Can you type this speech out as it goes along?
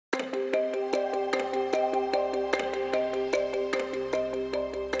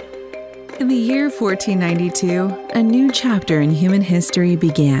In the year 1492, a new chapter in human history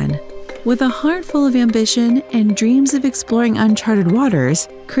began. With a heart full of ambition and dreams of exploring uncharted waters,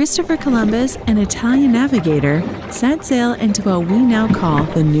 Christopher Columbus, an Italian navigator, set sail into what we now call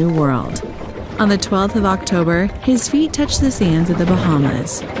the New World. On the 12th of October, his feet touched the sands of the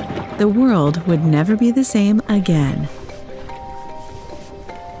Bahamas. The world would never be the same again.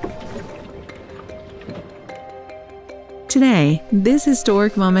 Today, this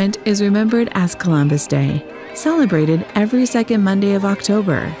historic moment is remembered as Columbus Day, celebrated every second Monday of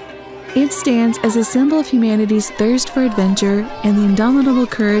October. It stands as a symbol of humanity's thirst for adventure and the indomitable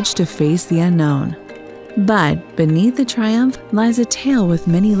courage to face the unknown. But beneath the triumph lies a tale with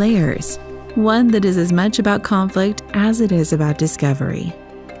many layers, one that is as much about conflict as it is about discovery.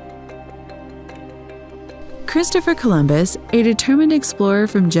 Christopher Columbus, a determined explorer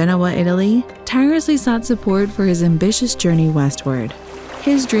from Genoa, Italy, tirelessly sought support for his ambitious journey westward.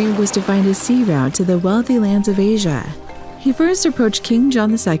 His dream was to find a sea route to the wealthy lands of Asia. He first approached King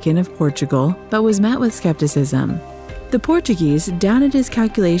John II of Portugal, but was met with skepticism. The Portuguese doubted his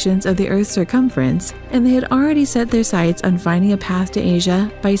calculations of the Earth's circumference, and they had already set their sights on finding a path to Asia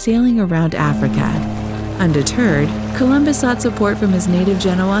by sailing around Africa. Undeterred, Columbus sought support from his native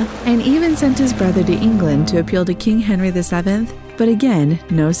Genoa and even sent his brother to England to appeal to King Henry VII, but again,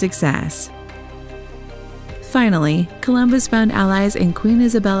 no success. Finally, Columbus found allies in Queen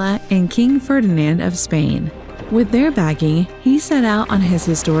Isabella and King Ferdinand of Spain. With their backing, he set out on his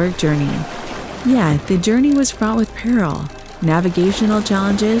historic journey. Yet, the journey was fraught with peril, navigational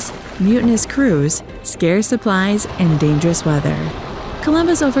challenges, mutinous crews, scarce supplies, and dangerous weather.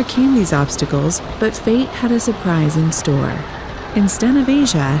 Columbus overcame these obstacles, but fate had a surprise in store. Instead of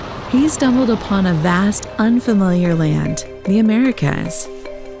Asia, he stumbled upon a vast, unfamiliar land, the Americas.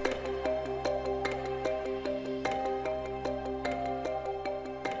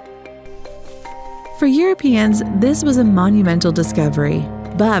 For Europeans, this was a monumental discovery,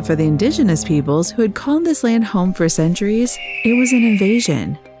 but for the indigenous peoples who had called this land home for centuries, it was an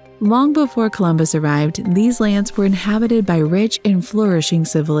invasion. Long before Columbus arrived, these lands were inhabited by rich and flourishing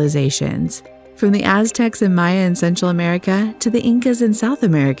civilizations. From the Aztecs and Maya in Central America to the Incas in South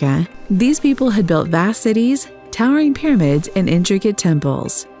America, these people had built vast cities, towering pyramids, and intricate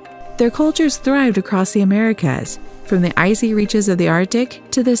temples. Their cultures thrived across the Americas, from the icy reaches of the Arctic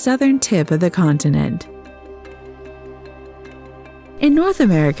to the southern tip of the continent. In North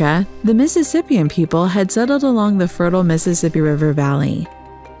America, the Mississippian people had settled along the fertile Mississippi River Valley.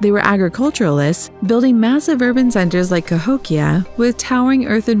 They were agriculturalists, building massive urban centers like Cahokia with towering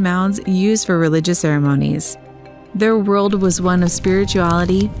earthen mounds used for religious ceremonies. Their world was one of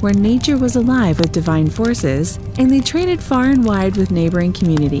spirituality where nature was alive with divine forces, and they traded far and wide with neighboring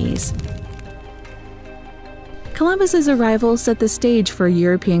communities. Columbus's arrival set the stage for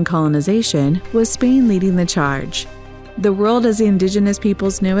European colonization, with Spain leading the charge. The world as the indigenous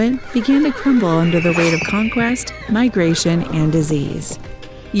peoples knew it began to crumble under the weight of conquest, migration, and disease.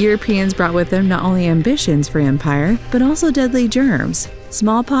 Europeans brought with them not only ambitions for empire, but also deadly germs,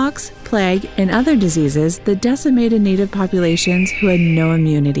 smallpox, plague, and other diseases that decimated native populations who had no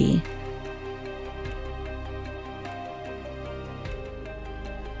immunity.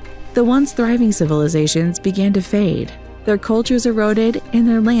 The once thriving civilizations began to fade, their cultures eroded, and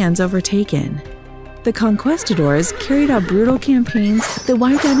their lands overtaken. The conquistadors carried out brutal campaigns that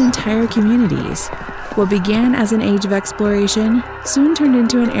wiped out entire communities. What began as an age of exploration soon turned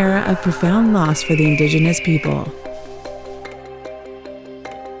into an era of profound loss for the indigenous people.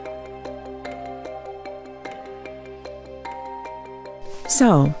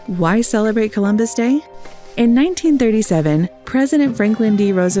 So, why celebrate Columbus Day? In 1937, President Franklin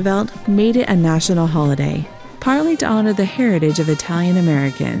D. Roosevelt made it a national holiday, partly to honor the heritage of Italian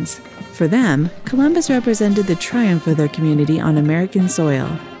Americans. For them, Columbus represented the triumph of their community on American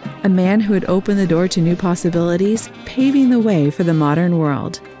soil, a man who had opened the door to new possibilities, paving the way for the modern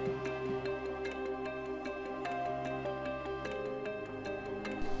world.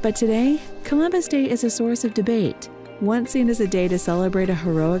 But today, Columbus Day is a source of debate. Once seen as a day to celebrate a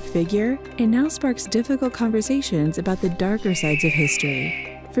heroic figure, it now sparks difficult conversations about the darker sides of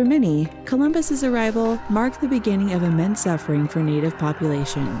history. For many, Columbus's arrival marked the beginning of immense suffering for native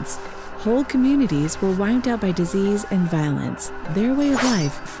populations. Whole communities were wiped out by disease and violence, their way of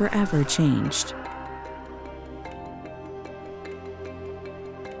life forever changed.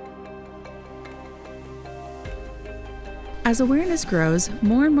 As awareness grows,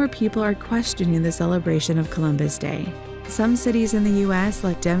 more and more people are questioning the celebration of Columbus Day. Some cities in the U.S.,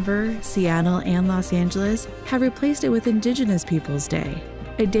 like Denver, Seattle, and Los Angeles, have replaced it with Indigenous Peoples Day,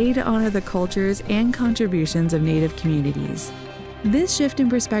 a day to honor the cultures and contributions of Native communities. This shift in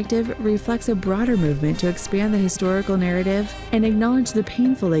perspective reflects a broader movement to expand the historical narrative and acknowledge the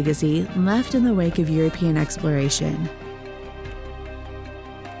painful legacy left in the wake of European exploration.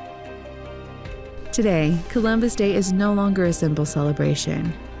 Today, Columbus Day is no longer a simple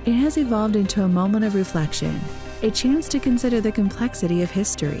celebration. It has evolved into a moment of reflection, a chance to consider the complexity of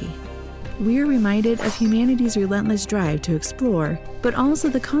history. We are reminded of humanity's relentless drive to explore, but also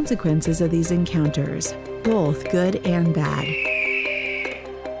the consequences of these encounters, both good and bad.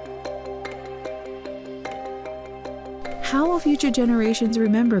 How will future generations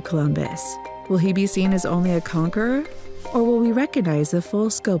remember Columbus? Will he be seen as only a conqueror, or will we recognize the full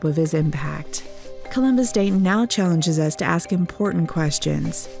scope of his impact? Columbus Day now challenges us to ask important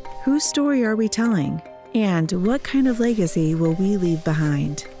questions. Whose story are we telling? And what kind of legacy will we leave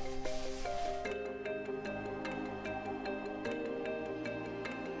behind?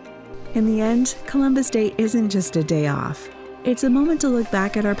 In the end, Columbus Day isn't just a day off. It's a moment to look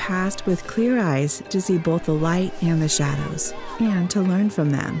back at our past with clear eyes to see both the light and the shadows, and to learn from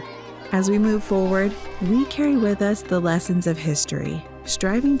them. As we move forward, we carry with us the lessons of history,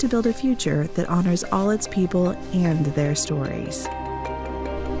 striving to build a future that honors all its people and their stories.